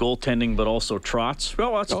Islanders was goaltending, but also Trotz.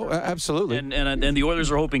 Well, absolutely. And the Oilers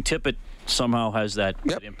are hoping Tippett somehow has that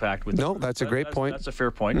impact with them. That's a great point. That's a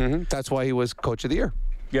fair point. Mm-hmm. That's why he was Coach of the Year.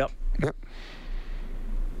 Yep.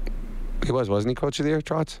 He wasn't he Coach of the Year,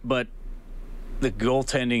 Trotz? But the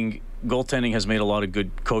goaltending has made a lot of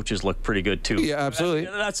good coaches look pretty good too. Yeah, absolutely.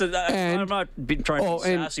 I'm not trying to be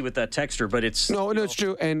sassy with that texter, but it's it's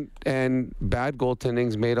true. And bad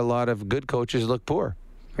goaltending's made a lot of good coaches look poor.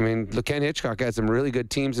 I mean, Ken Hitchcock had some really good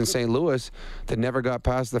teams in St. Louis that never got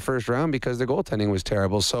past the first round because their goaltending was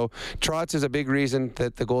terrible. So Trotz is a big reason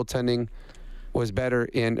that the goaltending was better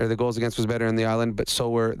the goals against was better in the Island, but so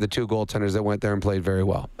were the 2 goaltenders that went there and played very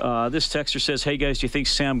well. This texter says, hey guys, do you think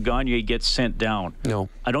Sam Gagner gets sent down? No.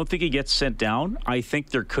 I don't think he gets sent down. I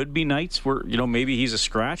think there could be nights where, maybe he's a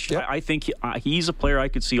scratch. Yep. I think he's a player I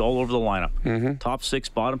could see all over the lineup. Mm-hmm. Top 6,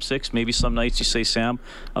 bottom 6. Maybe some nights you say, Sam,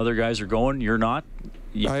 other guys are going, you're not.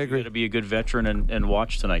 I agree. You got to be a good veteran and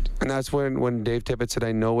watch tonight. And that's when Dave Tippett said,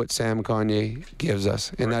 "I know what Sam Gagner gives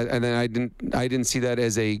us," and right. And then I didn't see that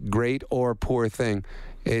as a great or poor thing.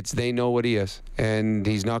 It's they know what he is, and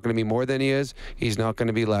he's not going to be more than he is. He's not going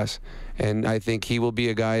to be less. And I think he will be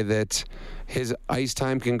a guy that his ice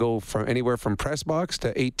time can go from anywhere from press box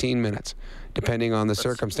to 18 minutes, depending on the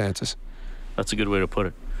circumstances. That's a good way to put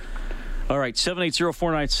it. All right,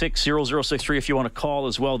 780-496-0063 if you want to call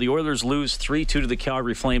as well. The Oilers lose 3-2 to the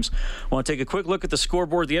Calgary Flames. I want to take a quick look at the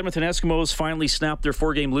scoreboard. The Edmonton Eskimos finally snapped their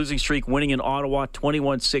 4-game losing streak, winning in Ottawa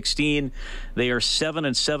 21-16. They are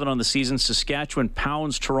 7-7 on the season. Saskatchewan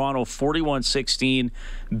pounds Toronto 41-16.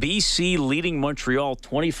 BC leading Montreal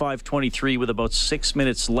 25-23 with about 6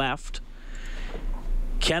 minutes left.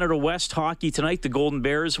 Canada West hockey tonight. The Golden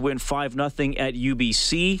Bears win 5-0 at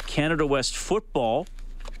UBC. Canada West football.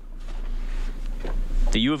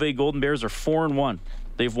 The U of A Golden Bears are 4-1.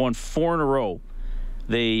 They've won 4 in a row.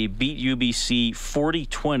 They beat UBC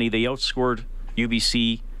 40-20. They outscored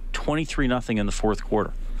UBC 23-0 in the fourth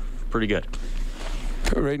quarter. Pretty good.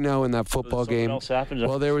 Right now in that football game,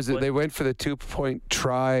 well, they went for the 2-point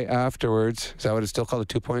try afterwards. Is that what it's still called, a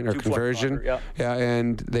 2-point or conversion? Yeah,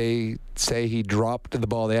 and they say he dropped the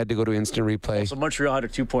ball. They had to go to instant replay. So Montreal had a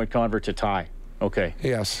 2-point convert to tie. Okay.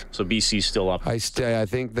 Yes. So BC's still up. I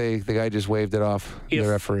think the guy just waved it off, the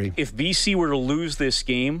referee. If BC were to lose this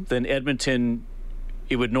game, then Edmonton,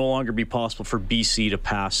 it would no longer be possible for BC to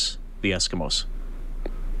pass the Eskimos.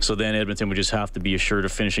 So then Edmonton would just have to be assured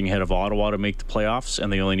of finishing ahead of Ottawa to make the playoffs,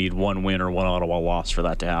 and they only need 1 win or 1 Ottawa loss for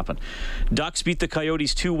that to happen. Ducks beat the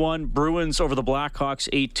Coyotes 2-1. Bruins over the Blackhawks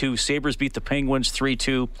 8-2. Sabres beat the Penguins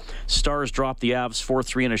 3-2. Stars dropped the Avs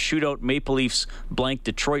 4-3 in a shootout. Maple Leafs blanked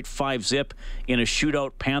Detroit 5-0 in a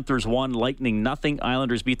shootout. Panthers won, Lightning nothing.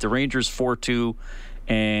 Islanders beat the Rangers 4-2.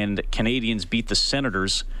 And Canadians beat the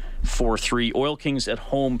Senators 4-3. Oil Kings at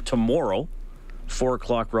home tomorrow, 4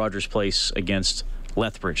 o'clock Rogers Place against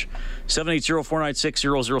Lethbridge.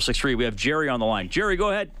 780-496-0063. We have Jerry on the line. Jerry, go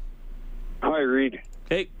ahead. Hi, Reed.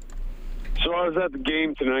 Hey. So I was at the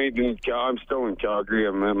game tonight, and I'm still in Calgary.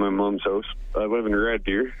 I'm at my mom's house. I live in Red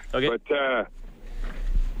Deer. Okay. But,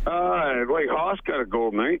 Haas got a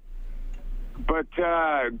goal tonight. But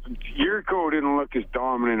Yurko didn't look as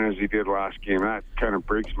dominant as he did last game. That kind of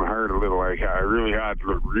breaks my heart a little. I really had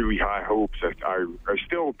really high hopes. I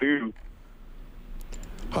still do.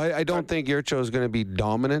 I don't think Yurcho is going to be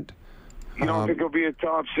dominant. You don't think he'll be a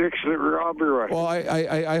top 6 at Rob or what? Well,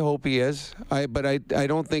 I hope he is. But I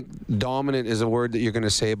don't think dominant is a word that you're going to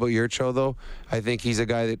say about Yurcho, though. I think he's a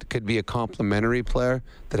guy that could be a complementary player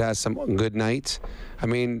that has some good nights. I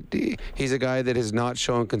mean, he's a guy that has not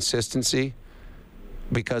shown consistency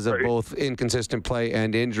because of both inconsistent play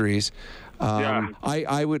and injuries.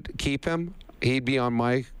 I would keep him. He'd be on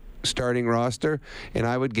my starting roster, and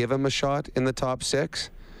I would give him a shot in the top 6.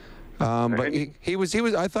 But he was.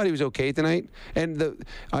 I thought he was okay tonight. And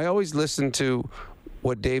I always listen to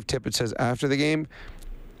what Dave Tippett says after the game.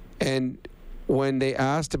 And when they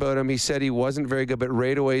asked about him, he said he wasn't very good, but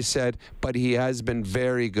right away said, but he has been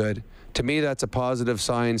very good. To me, that's a positive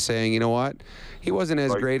sign saying, you know what? He wasn't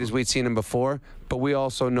as great as we'd seen him before, but we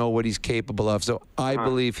also know what he's capable of. So I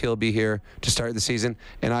believe he'll be here to start the season,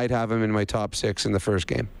 and I'd have him in my top 6 in the first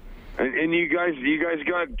game. And you guys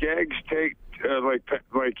got Gags take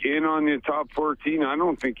in on the top 14. I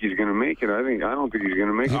don't think he's going to make it. I don't think he's going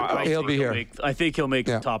to make it. He'll be here. I think he'll make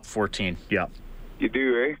the top 14. Yeah. You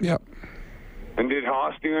do, eh? Yep. And did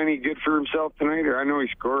Haas do any good for himself tonight? I know he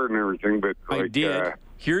scored and everything, but I did.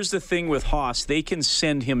 Here's the thing with Haas: they can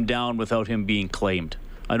send him down without him being claimed.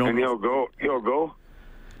 And he'll go.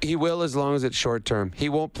 He will, as long as it's short term. He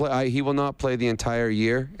won't play. He will not play the entire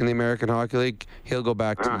year in the American Hockey League. He'll go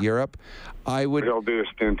back to Europe. He'll do a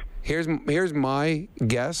stint. Here's my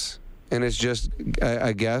guess, and it's just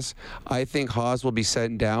a guess. I think Haas will be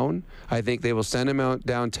sent down. I think they will send him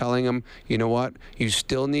down, telling him, you know what, you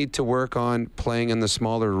still need to work on playing in the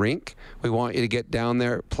smaller rink. We want you to get down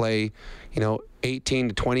there, play, 18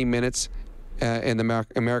 to 20 minutes in the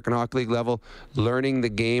American Hockey League level, learning the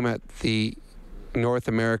game at the North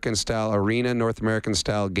American style arena, North American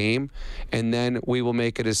style game, and then we will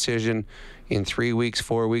make a decision in 3 weeks,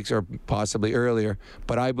 4 weeks, or possibly earlier.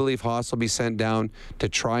 But I believe Haas will be sent down to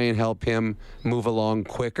try and help him move along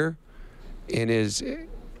quicker in his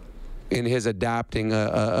in his adapting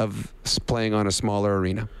of playing on a smaller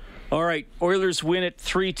arena. All right, Oilers win it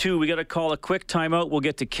 3-2. We got to call a quick timeout. We'll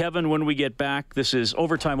get to Kevin when we get back. This is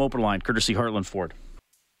Overtime Open Line, courtesy Heartland Ford.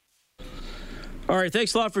 All right,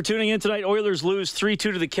 thanks a lot for tuning in tonight. Oilers lose 3-2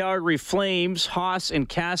 to the Calgary Flames. Haas and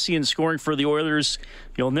Kassian scoring for the Oilers.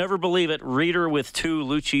 You'll never believe it. Reeder with 2,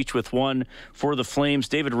 Lucic with 1 for the Flames.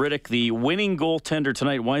 David Rittich, the winning goaltender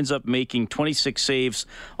tonight, winds up making 26 saves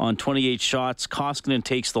on 28 shots. Koskinen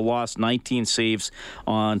takes the loss, 19 saves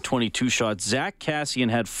on 22 shots. Zach Kassian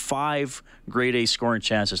had 5 grade A scoring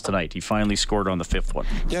chances tonight. He finally scored on the 5th one.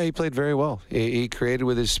 Yeah, he played very well. He created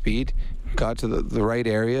with his speed, got to the right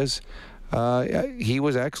areas. He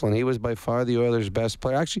was excellent. He was by far the Oilers' best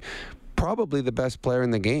player. Actually, probably the best player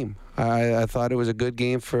in the game. I thought it was a good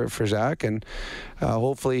game for Zach, and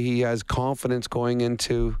hopefully he has confidence going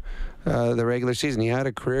into the regular season. He had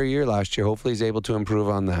a career year last year. Hopefully he's able to improve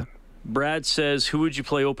on that. Brad says, who would you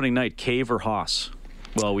play opening night, Cave or Haas?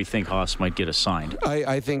 Well, we think Haas might get assigned.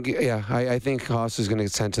 I think Haas is going to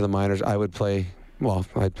get sent to the minors. I'd play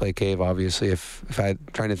Cave, obviously, if I'm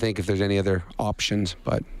trying to think if there's any other options,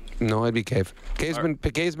 but no, I'd be Cave. Cave's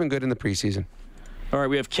been good in the preseason. All right,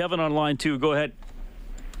 we have Kevin on line 2. Go ahead.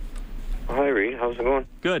 Hi, Reed. How's it going?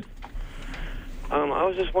 Good. I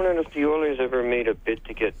was just wondering if the Oilers ever made a bid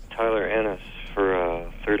to get Tyler Ennis for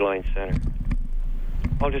a third-line center.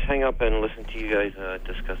 I'll just hang up and listen to you guys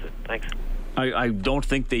discuss it. Thanks. I don't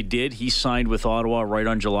think they did. He signed with Ottawa right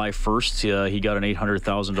on July 1st. He got an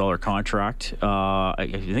 $800,000 contract. I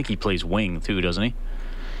think he plays wing, too, doesn't he?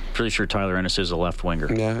 Pretty sure Tyler Ennis is a left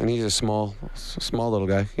winger. Yeah, and he's a small little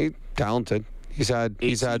guy. He's talented. He's had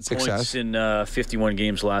success. Points in 51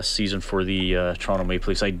 games last season for the Toronto Maple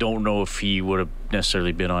Leafs. I don't know if he would have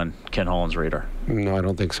necessarily been on Ken Holland's radar. No, I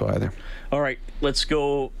don't think so either. All right, let's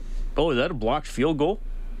go. Oh, is that a blocked field goal?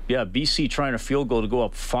 Yeah, BC trying a field goal to go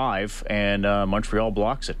up 5, and Montreal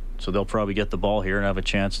blocks it. So they'll probably get the ball here and have a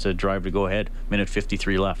chance to drive to go ahead. Minute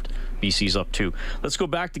 53 left. BC's up 2. Let's go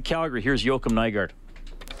back to Calgary. Here's Joakim Nygard.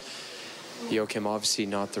 Joakim, obviously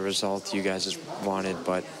not the result you guys wanted,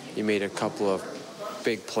 but you made a couple of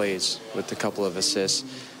big plays with a couple of assists.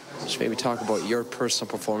 Just maybe talk about your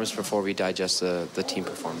personal performance before we digest the team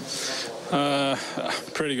performance.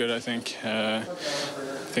 Pretty good, I think. I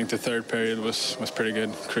think the third period was pretty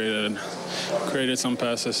good. Created some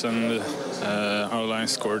passes, and our line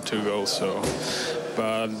scored 2 goals.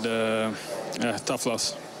 Tough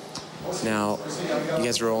loss. Now, you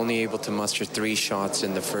guys were only able to muster 3 shots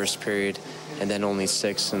in the first period and then only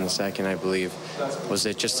 6 in the second, I believe. Was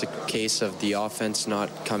it just a case of the offense not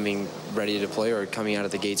coming ready to play or coming out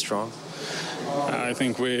of the gate strong? I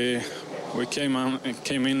think we came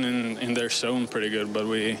in their zone pretty good, but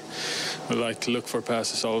we like to look for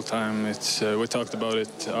passes all the time. We talked about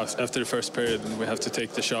it after the first period. We have to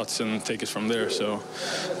take the shots and take it from there. So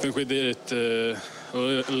I think we did it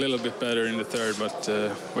a little bit better in the third, but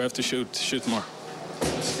we have to shoot more.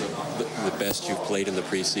 The best you've played in the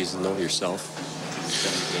preseason, though, yourself?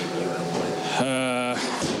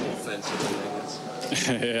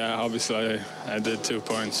 Yeah, obviously I did 2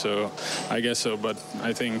 points, so I guess so. But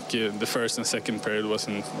I think the first and second period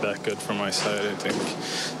wasn't that good from my side. I think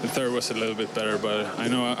the third was a little bit better, but I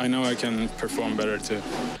know I can perform better too.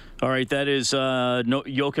 All right, that is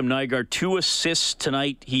Joakim Nygard. 2 assists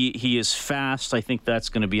tonight. He is fast. I think that's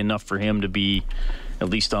going to be enough for him to be at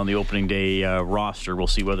least on the opening day roster. We'll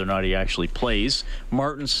see whether or not he actually plays.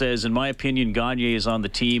 Martin says, in my opinion, Gagne is on the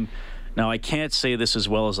team. Now, I can't say this as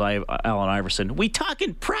well as Allen Iverson. We talk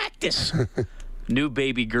in practice. New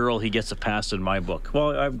baby girl, he gets a pass in my book.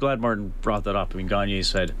 Well, I'm glad Martin brought that up. I mean,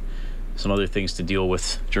 Gagne's had some other things to deal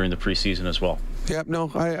with during the preseason as well. Yeah,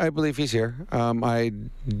 no, I believe he's here. I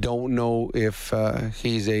don't know if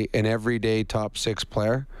he's an everyday top 6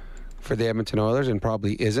 player for the Edmonton Oilers, and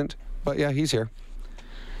probably isn't. But yeah, he's here.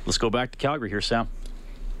 Let's go back to Calgary here, Sam.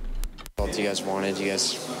 What you guys wanted, you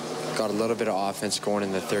guys got a little bit of offense going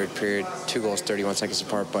in the third period. 2 goals, 31 seconds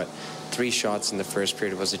apart, but 3 shots in the first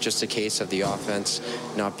period. Was it just a case of the offense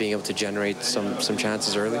not being able to generate some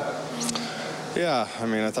chances early? Yeah, I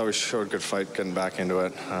mean, I thought we showed a good fight getting back into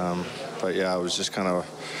it. But yeah, it was just kind of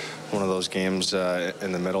one of those games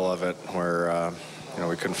in the middle of it where,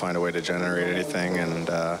 we couldn't find a way to generate anything. And,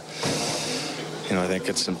 I think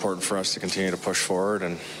it's important for us to continue to push forward.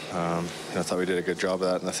 And I thought we did a good job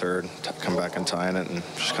of that in the third, come back and tie in it and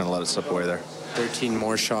just kind of let it slip away there. 13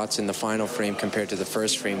 more shots in the final frame compared to the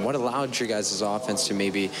first frame. What allowed your guys' offense to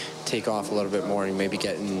maybe take off a little bit more and maybe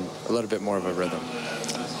get in a little bit more of a rhythm?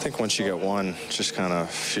 I think once you get one, it just kind of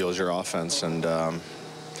fuels your offense. And,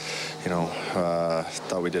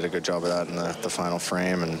 thought we did a good job of that in the final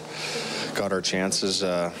frame. And, got our chances,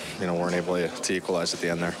 weren't able to equalize at the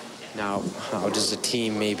end there. Now, how does the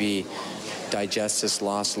team maybe digest this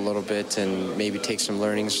loss a little bit and maybe take some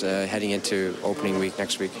learnings heading into opening week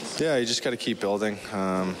next week? Yeah, you just got to keep building.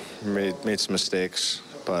 Made some mistakes,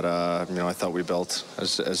 but I thought we built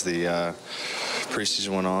as the preseason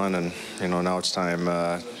went on, and now it's time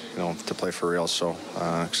to play for real. So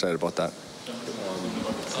excited about that.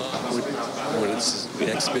 When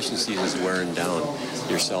the exhibition season is wearing down,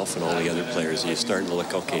 yourself and all the other players, you're starting to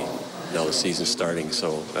look, okay, now the season's starting,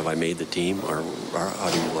 so have I made the team, or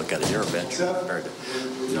how do you look at it? You're a veteran compared to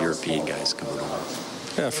the European guys coming over.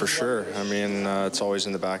 Yeah, for sure. I mean, it's always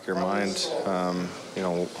in the back of your mind,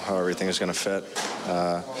 how everything is going to fit.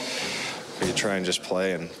 But you try and just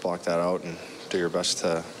play and block that out and do your best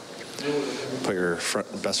to put your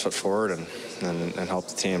best foot forward and help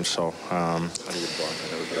the team. So, how do you block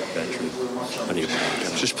that out? You're a veteran. How do you block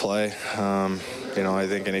it? Just play. I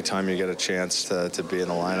think anytime you get a chance to be in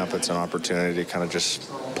the lineup, it's an opportunity to kind of just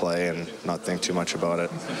play and not think too much about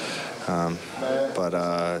it. Now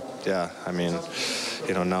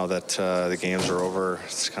that the games are over,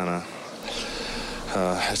 it's kind of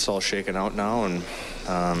it's all shaken out now, and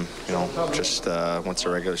just once the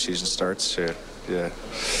regular season starts, you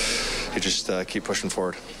just keep pushing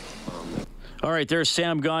forward. All right, there's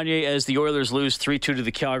Sam Gagner as the Oilers lose 3-2 to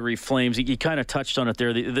the Calgary Flames. You kind of touched on it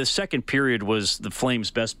there. The second period was the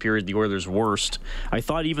Flames' best period, the Oilers' worst. I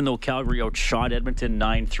thought even though Calgary outshot Edmonton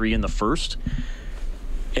 9-3 in the first,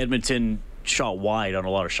 Edmonton shot wide on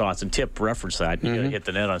a lot of shots, and Tip referenced that. You got to hit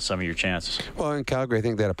the net on some of your chances. Well, in Calgary, I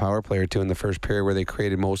think they had a power play or two in the first period where they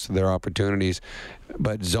created most of their opportunities.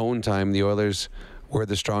 But zone time, the Oilers were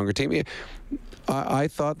the stronger team. I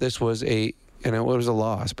thought this was it was a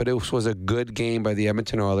loss, but it was a good game by the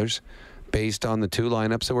Edmonton Oilers based on the two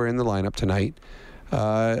lineups that were in the lineup tonight.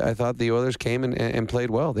 I thought the Oilers came and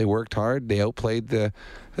played well. They worked hard. They outplayed the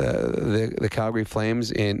Calgary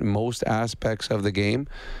Flames in most aspects of the game.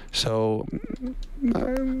 So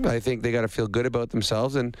I think they got to feel good about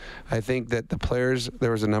themselves, and I think that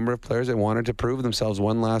there was a number of players that wanted to prove themselves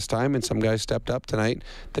one last time, and some guys stepped up tonight.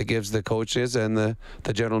 That gives the coaches and the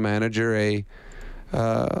general manager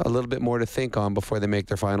a little bit more to think on before they make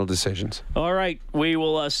their final decisions. All right, we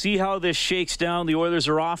will see how this shakes down. The Oilers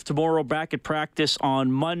are off tomorrow, back at practice on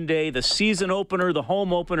Monday. The season opener, the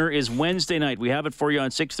home opener, is Wednesday night. We have it for you on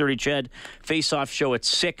 6:30 CHED. Face-off show at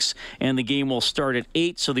 6, and the game will start at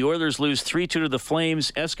 8. So the Oilers lose 3-2 to the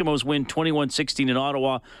Flames. Eskimos win 21-16 in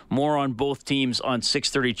Ottawa. More on both teams on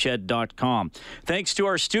 630ched.com. Thanks to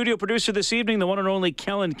our studio producer this evening, the one and only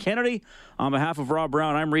Kellen Kennedy. On behalf of Rob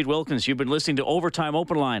Brown, I'm Reed Wilkins. You've been listening to Overtime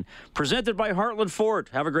Open Line, presented by Heartland Ford.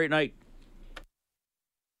 Have a great night.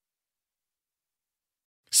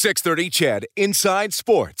 630 CHED Inside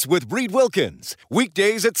Sports with Reed Wilkins.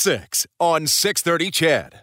 Weekdays at 6 on 630 CHED.